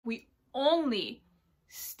only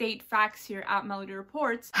state facts here at Melody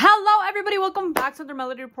Reports. Hello everybody, welcome back to another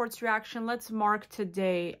Melody Reports reaction. Let's mark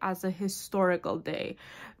today as a historical day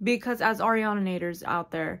because as Ariana'S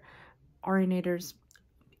out there, Ariana'S,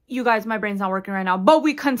 you guys, my brain's not working right now, but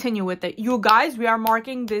we continue with it. You guys, we are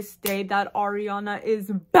marking this day that Ariana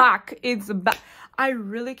is back. It's back. I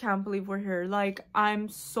really can't believe we're here. Like, I'm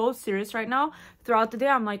so serious right now. Throughout the day,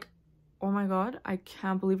 I'm like, oh my god, I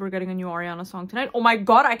can't believe we're getting a new Ariana song tonight. Oh my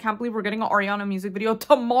god, I can't believe we're getting an Ariana music video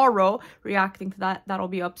tomorrow. Reacting to that. That'll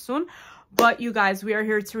be up soon. But you guys, we are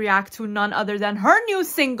here to react to none other than her new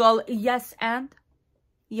single, Yes and.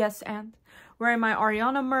 Yes and. Wearing my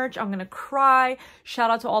Ariana merch. I'm gonna cry.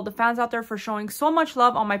 Shout out to all the fans out there for showing so much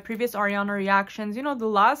love on my previous Ariana reactions. You know, the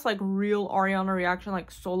last like real Ariana reaction,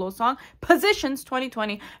 like solo song, Positions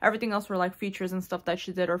 2020. Everything else were like features and stuff that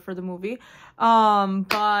she did or for the movie.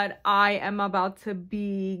 But I am about to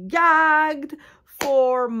be gagged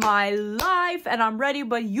for my life and I'm ready,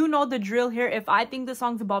 but you know the drill here. If I think the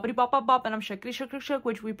song's boppity bop bop bop and I'm shook shook shook,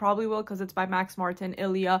 which we probably will because it's by Max Martin,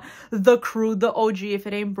 Ilya, The Crew, the OG. If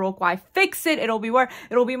it ain't broke, why fix it? It'll be where?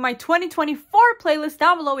 It'll be my 2024 playlist.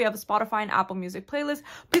 Down below we have a Spotify and Apple Music playlist.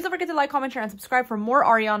 Please don't forget to like, comment, share, and subscribe for more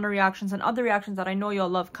Ariana reactions and other reactions that I know you'll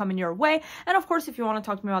love coming your way. And of course, if you want to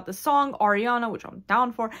talk to me about the song Ariana, which I'm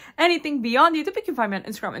down for, anything beyond YouTube, you can find me on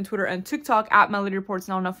Instagram and Twitter and TikTok at Melody Reports.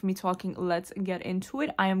 Now enough of me talking, let's get into it.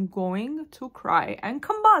 I am going to cry and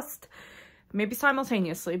combust, maybe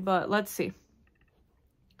simultaneously, but let's see.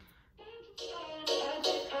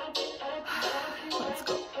 Let's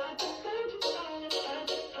go.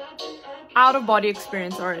 Out of body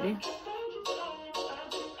experience already.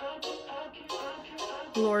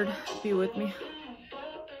 Lord, be with me.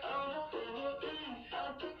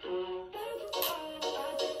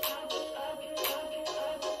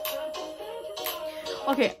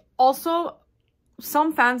 Okay, also,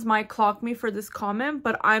 some fans might clock me for this comment,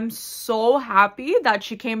 but I'm so happy that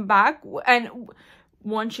she came back. And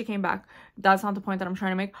once she came back, that's not the point that I'm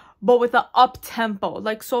trying to make, but with the up-tempo,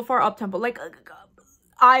 like so far up-tempo. Like,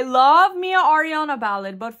 I love me a Ariana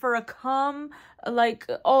ballad, but for a like,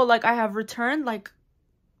 oh, like I have returned, like,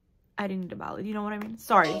 I didn't need a ballad. You know what I mean?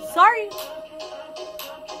 Sorry.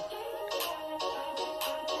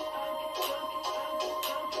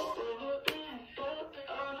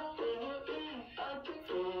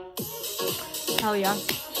 Hell yeah.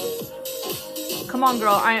 Come on,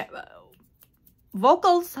 girl.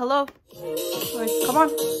 Vocals, hello. Like, come on.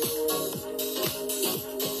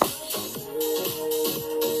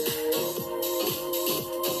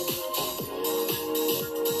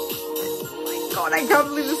 Oh my god, I can't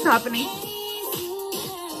believe this is happening.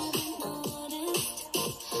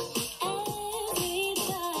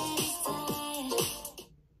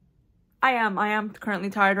 I am currently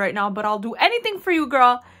tired right now, but I'll do anything for you,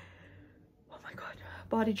 girl.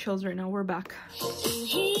 Body chills right now. We're back.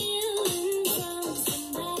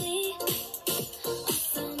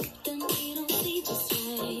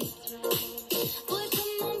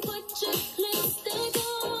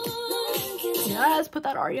 Yes, put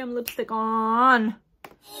that REM lipstick on.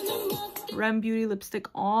 REM Beauty lipstick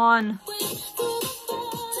on.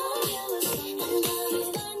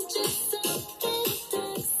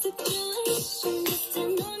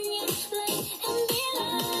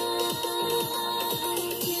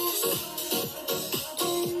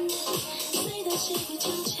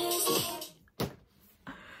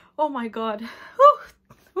 Oh my god.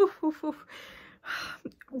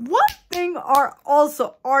 One thing are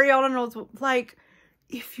also Ariana knows, like,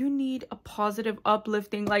 if you need a positive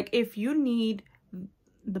uplifting, like if you need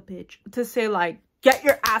the bitch to say like get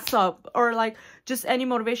your ass up or like just any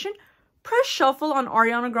motivation, press shuffle on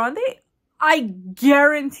Ariana Grande. I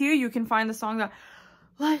guarantee you can find the song that,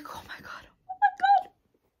 like, oh my god.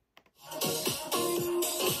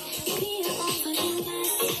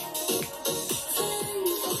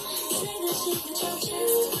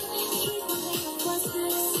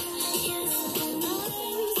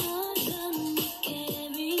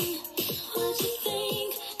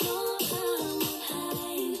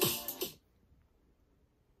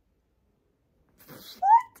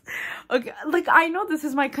 Okay, like, I know this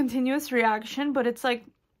is my continuous reaction, but it's like,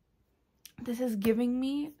 this is giving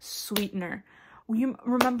me Sweetener. You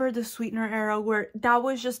remember the Sweetener era where that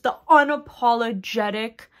was just the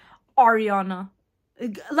unapologetic Ariana.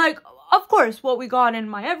 Like, of course, what we got in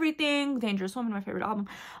My Everything, Dangerous Woman, my favorite album.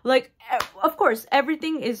 Like, of course,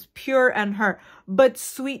 everything is pure and her. But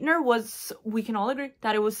Sweetener was, we can all agree,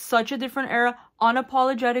 that it was such a different era.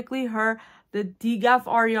 Unapologetically her. the degaff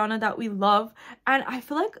Ariana that we love. And I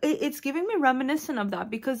feel like it's giving me reminiscent of that,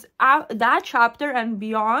 because that chapter and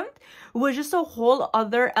beyond was just a whole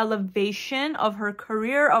other elevation of her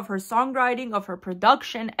career, of her songwriting, of her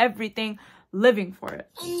production, everything, living for it.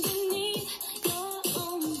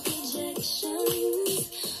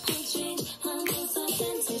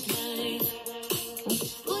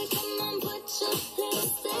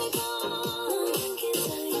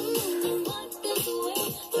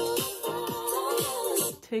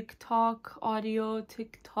 TikTok audio,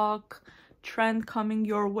 TikTok trend coming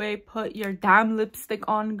your way. Put your damn lipstick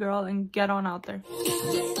on, girl, and get on out there.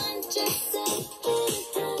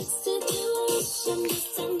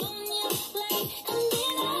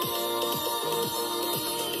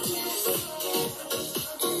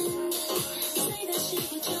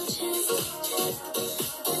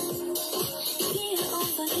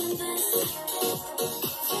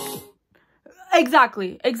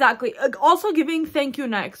 Exactly. Also giving Thank You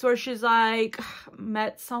Next, where she's like,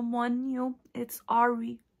 met someone new. It's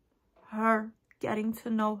Ari. Her. Getting to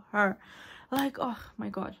know her. Like, oh my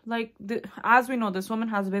god. Like, as we know, this woman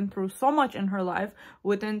has been through so much in her life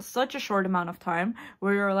within such a short amount of time,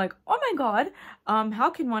 where you're like, oh my god, how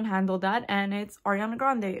can one handle that? And it's Ariana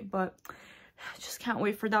Grande. But I just can't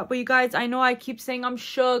wait for that. But you guys, I know I keep saying I'm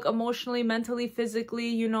shook emotionally, mentally, physically,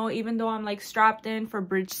 you know, even though I'm like strapped in for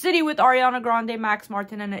Bridge City with Ariana Grande, Max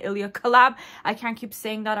Martin, and an Ilya collab. I can't keep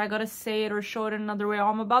saying that. I gotta say it or show it in another way.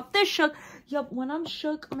 I'm about this shook. Yup, when I'm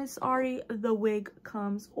shook, Miss Ari, the wig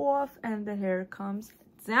comes off and the hair comes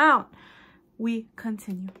down. We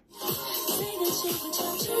continue.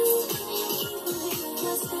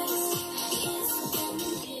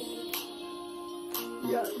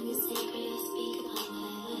 Yeah.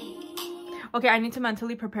 Okay, I need to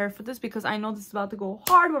mentally prepare for this, because I know this is about to go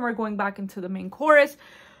hard when we're going back into the main chorus.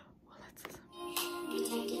 Well, let's listen.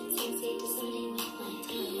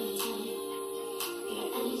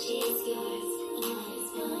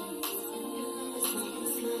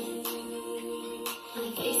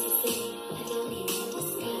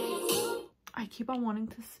 I keep on wanting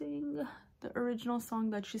to sing the original song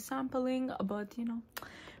that she's sampling, but you know,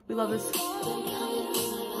 we love this.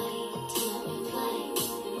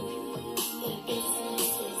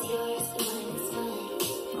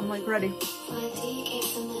 I'm like ready.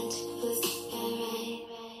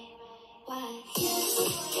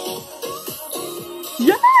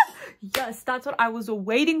 Yes, that's what I was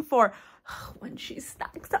waiting for. When she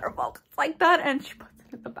stacks her vocals like that and she puts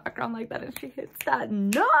it in the background like that and she hits that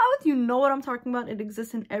note. You know what I'm talking about. It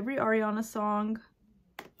exists in every Ariana song.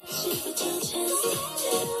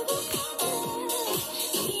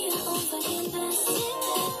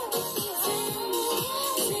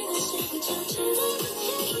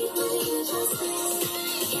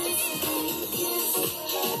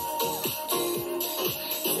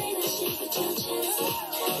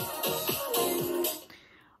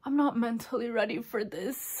 I'm not mentally ready for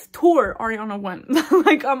this tour Ariana went.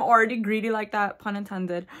 Like, I'm already greedy like that, pun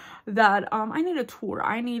intended, that I need a tour.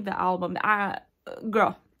 I need the album.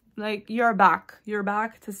 Girl, like, you're back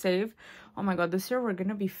to save. Oh my god, this year we're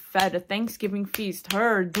gonna be fed a Thanksgiving feast.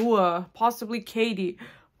 Her, Dua, possibly Katie.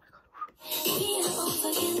 Oh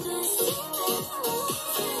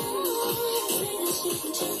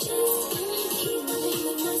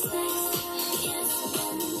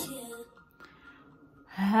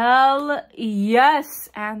hell yes.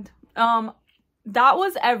 And that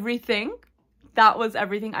was everything.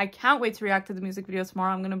 I can't wait to react to the music video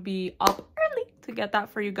tomorrow. I'm gonna be up early to get that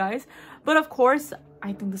for you guys. But of course,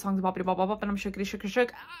 I think the song's boppity bop bop bop, and I'm shook.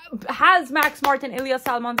 Has Max Martin, Ilya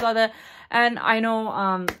Salmanzadeh, and I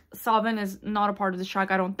know Salvin is not a part of this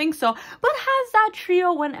track, I don't think so, but has that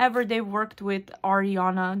trio whenever they worked with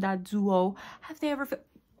Ariana, that duo, have they ever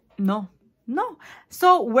no.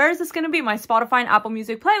 So where is this gonna be? My Spotify and Apple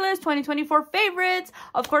Music playlist 2024 favorites.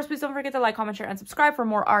 Of course, please don't forget to like, comment, share, and subscribe for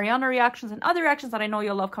more Ariana reactions and other reactions that I know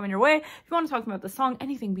you'll love coming your way. If you want to talk about the song,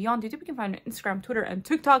 anything beyond YouTube, you can find me on Instagram, Twitter, and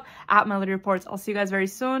TikTok at MelodyReports. I'll see you guys very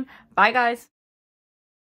soon. Bye guys.